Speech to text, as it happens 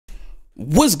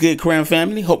What's good, Crown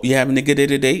family? Hope you're having a good day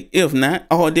today. If not,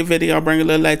 I hope the video I'll bring a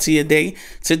little light to your day.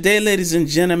 Today, ladies and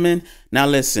gentlemen, now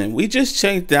listen, we just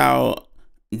checked out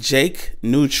Jake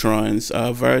Neutron's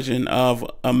version of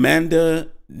Amanda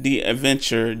the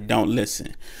Adventure Don't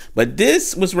Listen. But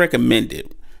this was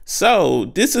recommended. So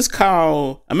this is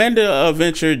called Amanda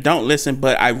Adventure Don't Listen,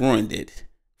 but I ruined it.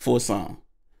 Full song.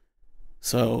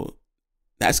 So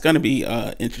that's gonna be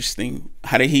interesting.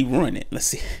 How did he ruin it? Let's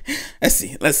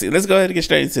see. Let's go ahead and get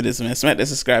straight into this, man. Smack that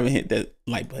subscribe and hit that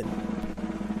like button.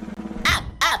 Up,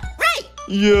 right.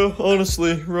 Yeah,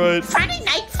 honestly, right. Friday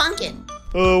night funkin'.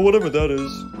 Whatever that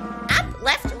is. Up,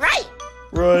 left, right.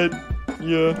 Right.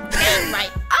 Yeah. Down,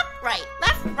 right. Up, right.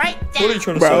 Left, right, down. What are you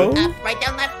trying to Bro. say? Up, right,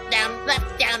 down, right.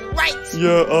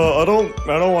 Yeah, I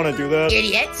don't want to do that.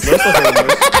 Idiots. That's not how it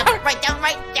works. Up, right, down,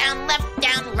 left,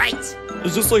 down, right.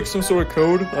 Is this like some sort of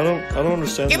code? I don't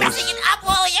understand You're this. messing it up,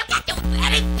 Wally. You can't do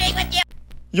anything with you.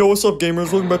 Yo, what's up,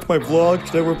 gamers? Welcome back to my vlog.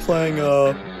 Today we're playing,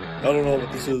 I don't know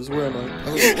what this is. Where am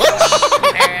I?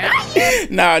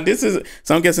 Nah, this is,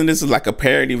 so I'm guessing this is like a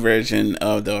parody version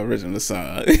of the original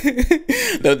song.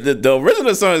 the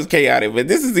original song is chaotic, but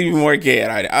this is even more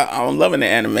chaotic. I'm loving the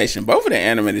animation. Both of the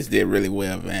animators did really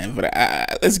well, man. But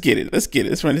let's get it.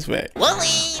 Let's run this back. Wally,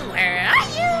 where are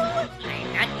you?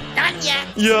 I'm not done yet.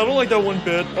 Yeah, I don't like that one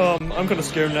bit. I'm kind of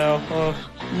scared now.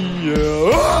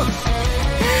 Yeah.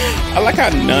 I like how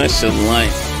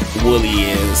nonchalant Wooly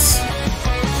is.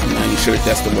 I'm not even sure if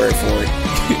that's the word for it.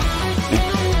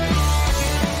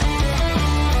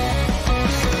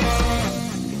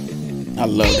 I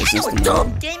love this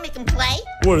instrument. Did I make him play?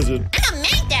 What is it? I'm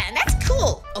Amanda, and that's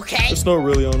cool, okay? It's not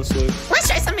really, honestly. Let's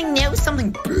try something new,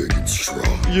 something big and strong.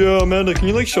 Yeah, Amanda, can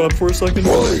you like shut up for a second?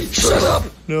 Wally, shut up!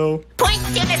 No. Point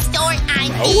to the store, I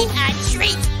need a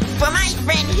treat for my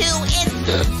friend who is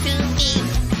good to me.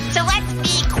 So let's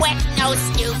be quick, no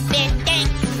stupid things,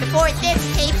 before this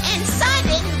tape ends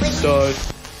suddenly. Die.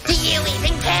 Do you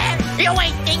even care? You're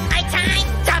wasting my time.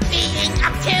 Stop being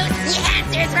obtuse. The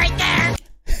answer's right there.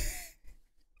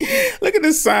 Look at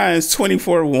the signs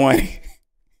 24-1.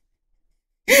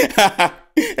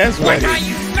 That's What funny. are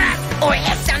you fast? Or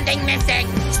is something missing?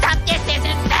 Stop, this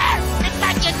isn't fair. It's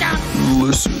like you don't.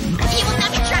 Listen. You will not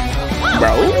be trapped. Whoa.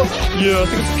 Bro. Yeah, I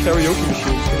think it's a karaoke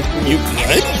machine. It's kinda cool. You Everything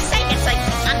good? you say gets like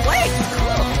on words. It's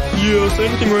cool. Yeah, say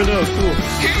anything right now. It's cool.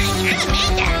 Hi, I'm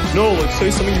Amanda. No, like say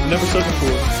something you've never said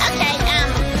before. Okay,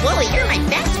 Wooly, you're my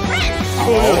best friend.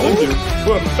 Oh, yeah, thank you.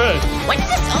 Well, hey. When is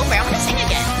this over? I want to sing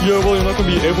again. Yeah, well, you're not gonna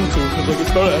be able to, because like, it's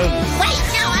about to end. Wait,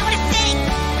 no, I want to sing.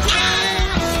 No.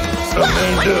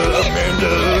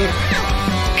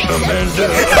 Amanda.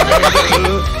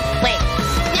 Wait.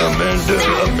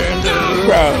 Amanda.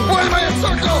 Bro. Why am I a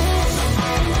circle?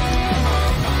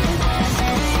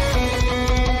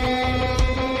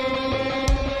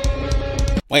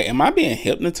 Wait, am I being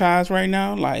hypnotized right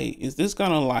now? Like, is this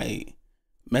gonna like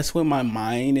mess with my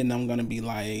mind and I'm gonna be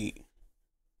like,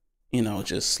 you know,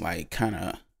 just like kind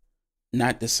of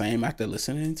not the same after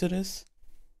listening to this?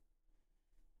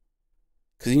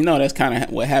 Cause you know that's kind of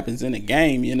what happens in the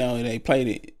game. You know, they play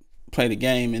the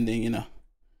game and then, you know,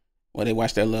 well, they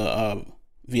watch that little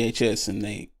VHS and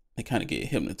they kind of get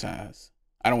hypnotized.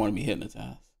 I don't want to be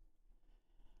hypnotized.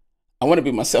 I want to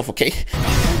be myself, okay?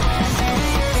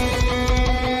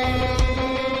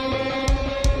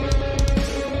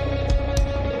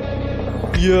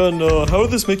 Yeah, no, how would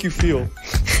this make you feel?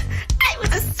 I was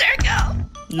a circle.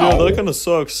 Yeah, Oh. that kind of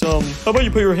sucks. How about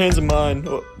you put your hands in mine?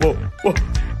 Whoa. I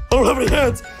don't have any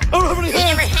hands! You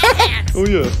never had hands. Oh,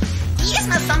 yeah. Do you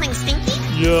smell something stinky?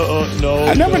 Yeah, no.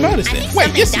 I never no. noticed I that. think Wait,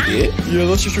 yes, you something did. Yeah,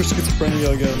 that's just your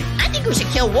schizophrenia again. I think we should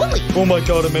kill Wooly. Oh my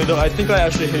god, Amanda, I think I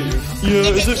actually hate you. Yeah,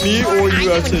 is it me or are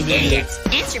you actually an an idiot?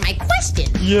 idiot? Answer my question.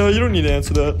 Yeah, you don't need to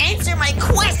answer that. Answer my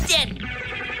question.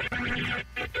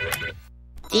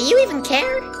 Do you even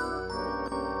care?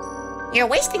 You're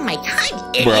wasting my time,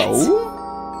 idiots.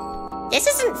 Bro. This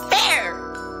isn't fair.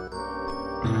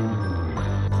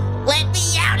 Let me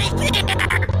out of here.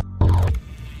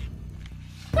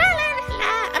 La, la,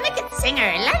 la. I'm a good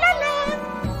singer. La la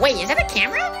la. Wait, is that a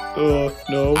camera? No.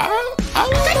 I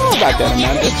don't know about that,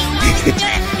 Amanda.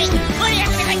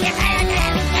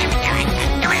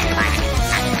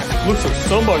 Looks like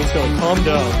somebody's gonna calm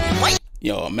down.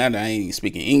 Yo, Amanda ain't even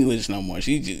speaking English no more.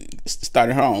 She just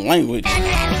started her own language.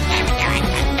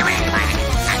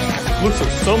 Looks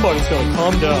like somebody's gonna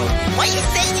calm down. Why are you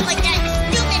saying it like that?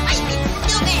 You're stupid. Why are you being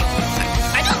stupid?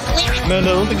 I don't believe it.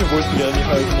 Amanda, I don't think your voice can get any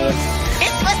higher than that.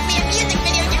 This must be a music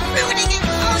video. You're ruining it.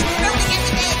 Oh, you're ruining it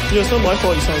today. Yeah, it's not my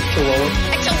fault you sound like a chihuahua.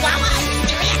 A chihuahua?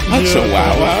 Are you serious? A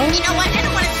chihuahua? You know what? I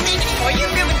don't want to sing anymore. You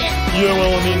ruined it. Yeah,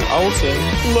 well, I mean, I'll sing.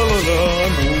 La la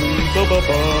la, move the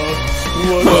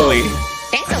Wooly.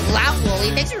 Thanks a lot,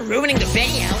 Wooly. Thanks for ruining the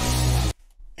video.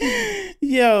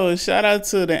 Yo, shout out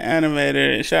to the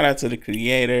animator, shout out to the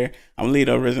creator. I'm gonna leave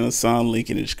the original song link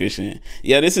in the description.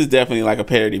 Yeah, this is definitely like a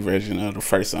parody version of the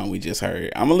first song we just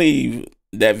heard. I'm gonna leave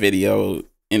that video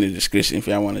in the description if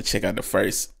y'all want to check out the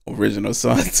first original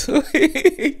song too.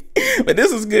 But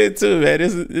this is good too, man.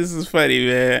 This is funny,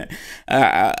 man.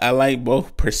 I like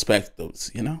both perspectives,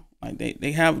 you know? Like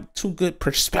they have two good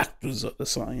perspectives of the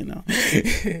song, you know.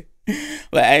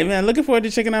 But hey, man, looking forward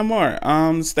to checking out more.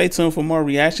 Stay tuned for more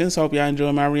reactions. Hope y'all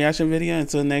enjoy my reaction video.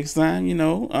 Until next time, you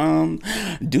know,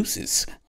 deuces.